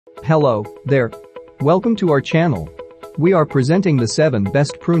Hello there. Welcome to our channel. We are presenting the 7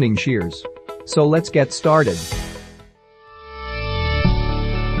 best pruning shears. So let's get started.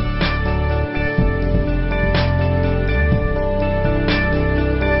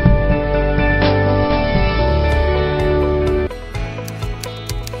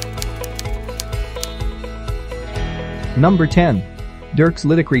 Number 10.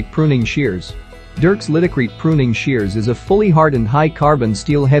 Durx-litecrete Pruning Shears. Durx-litecrete Pruning Shears is a fully hardened high-carbon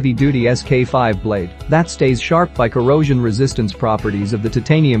steel heavy-duty SK5 blade that stays sharp by corrosion resistance properties of the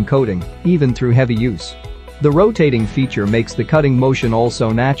titanium coating, even through heavy use. The rotating feature makes the cutting motion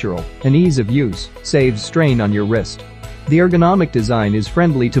also natural, and ease of use saves strain on your wrist. The ergonomic design is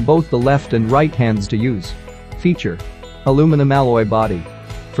friendly to both the left and right hands to use. Feature: aluminum alloy body.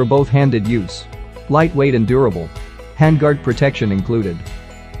 For both handed use. Lightweight and durable. Handguard protection included.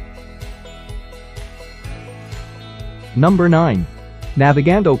 Number 9.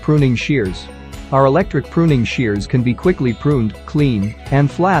 Navegando Pruning Shears. Our electric pruning shears can be quickly pruned, clean, and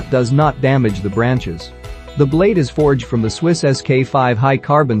flat does not damage the branches. The blade is forged from the Swiss SK5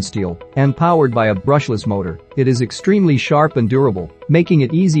 high-carbon steel and powered by a brushless motor. It is extremely sharp and durable, making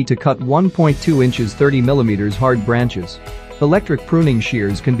it easy to cut 1.2 inches 30 mm hard branches. Electric pruning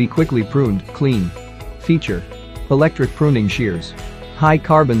shears can be quickly pruned, clean. Feature: electric pruning shears.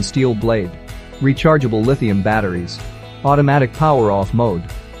 High-carbon steel blade. Rechargeable lithium batteries. Automatic power-off mode.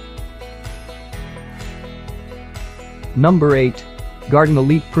 Number 8. Garden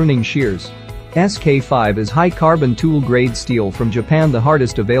Elite Pruning Shears. SK5 is high-carbon tool-grade steel from Japan, the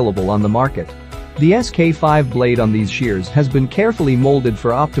hardest available on the market. The SK5 blade on these shears has been carefully molded for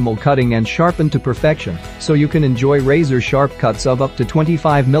optimal cutting and sharpened to perfection, so you can enjoy razor-sharp cuts of up to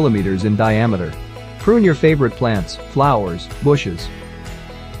 25 mm in diameter. Prune your favorite plants, flowers, bushes.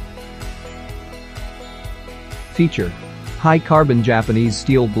 Feature: high-carbon Japanese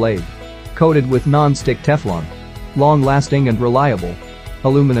steel blade. Coated with non-stick Teflon. Long-lasting and reliable.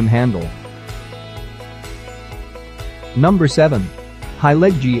 Aluminum handle. Number 7.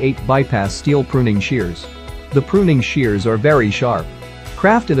 HyleJhJy 8 Bypass Steel Pruning Shears. The pruning shears are very sharp.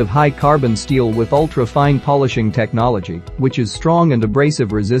 Crafted of high-carbon steel with ultra-fine polishing technology, which is strong and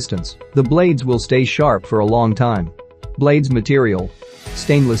abrasive resistance, the blades will stay sharp for a long time. Blades material: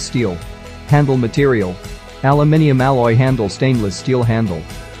 stainless steel. Handle material: aluminium alloy handle, stainless steel handle.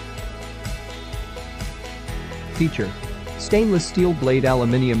 Feature: stainless steel blade,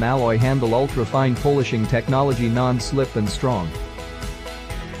 aluminium alloy handle, ultra-fine polishing technology, non-slip and strong.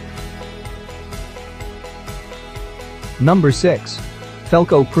 Number 6.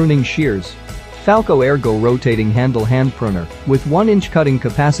 Felco Pruning Shears. Felco Ergo Rotating Handle Hand Pruner with 1-inch cutting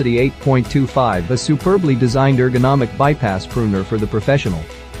capacity 8.25, a superbly designed ergonomic bypass pruner for the professional.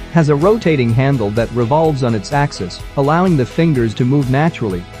 Has a rotating handle that revolves on its axis, allowing the fingers to move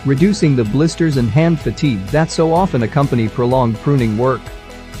naturally, reducing the blisters and hand fatigue that so often accompany prolonged pruning work.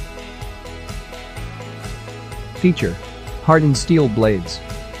 Feature: hardened steel blades.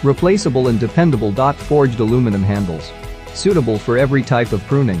 Replaceable and dependable. Forged aluminum handles. Suitable for every type of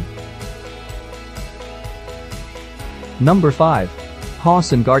pruning. Number 5.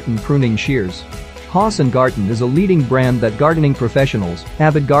 Haus and Garten Pruning Shears. Haus and Garten is a leading brand that gardening professionals,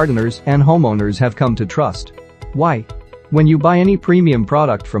 avid gardeners, and homeowners have come to trust. Why? When you buy any premium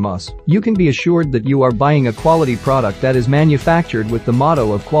product from us, you can be assured that you are buying a quality product that is manufactured with the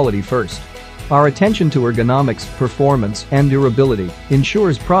motto of quality first. Our attention to ergonomics, performance, and durability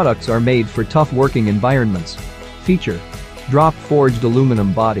ensures products are made for tough working environments. Feature: drop-forged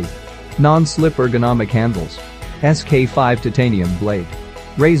aluminum body. Non-slip ergonomic handles. SK5 titanium blade.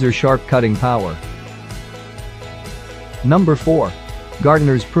 Razor-sharp cutting power. Number 4.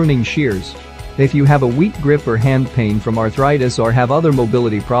 Gardener's Pruning Shears. If you have a weak grip or hand pain from arthritis or have other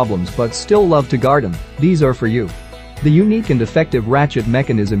mobility problems but still love to garden, these are for you. The unique and effective ratchet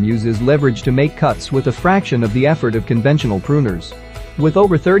mechanism uses leverage to make cuts with a fraction of the effort of conventional pruners. With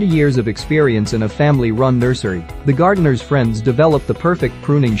over 30 years of experience in a family-run nursery, the gardener's friends developed the perfect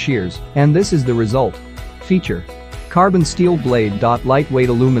pruning shears, and this is the result. Feature: carbon steel blade. Lightweight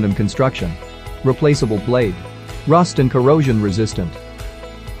aluminum construction. Replaceable blade. Rust and corrosion resistant.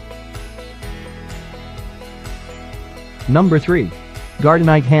 Number 3.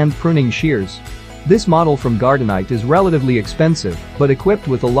 Gardenite Hand Pruning Shears. This model from Gardenite is relatively expensive, but equipped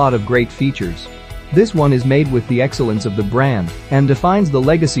with a lot of great features. This one is made with the excellence of the brand and defines the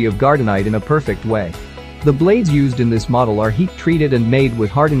legacy of Gardenite in a perfect way. The blades used in this model are heat-treated and made with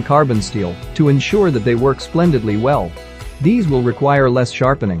hardened carbon steel to ensure that they work splendidly well. These will require less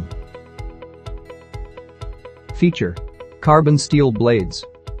sharpening. Feature: carbon steel blades.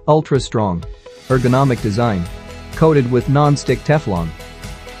 Ultra strong. Ergonomic design. Coated with non-stick Teflon.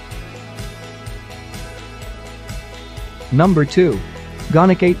 Number 2.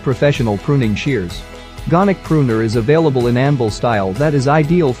 Gardenite Professional Pruning Shears. Gardenite pruner is available in anvil style that is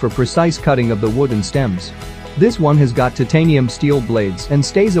ideal for precise cutting of the wood and stems. This one has got titanium steel blades and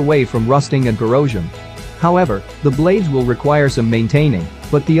stays away from rusting and corrosion. However, the blades will require some maintaining,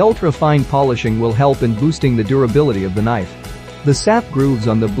 but the ultra-fine polishing will help in boosting the durability of the knife. The sap grooves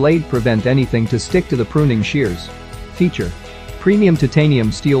on the blade prevent anything to stick to the pruning shears. Feature: premium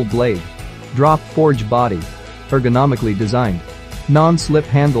titanium steel blade. Drop forged body. Ergonomically designed. Non-slip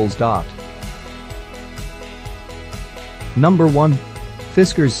handles. Number 1.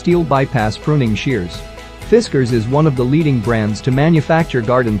 Fiskars Steel Bypass Pruning Shears. Fiskars is one of the leading brands to manufacture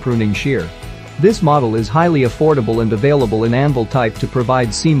garden pruning shear. This model is highly affordable and available in anvil type to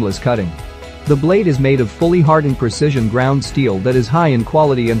provide seamless cutting. The blade is made of fully hardened precision ground steel that is high in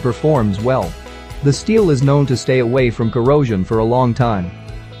quality and performs well. The steel is known to stay away from corrosion for a long time.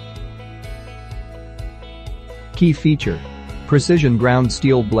 Key feature: precision ground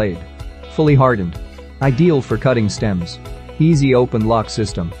steel blade. Fully hardened. Ideal for cutting stems. Easy open lock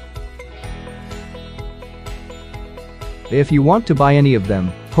system. If you want to buy any of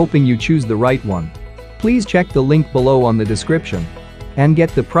them, hoping you choose the right one, please check the link below on the description and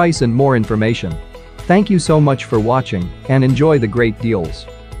get the price and more information. Thank you so much for watching and enjoy the great deals.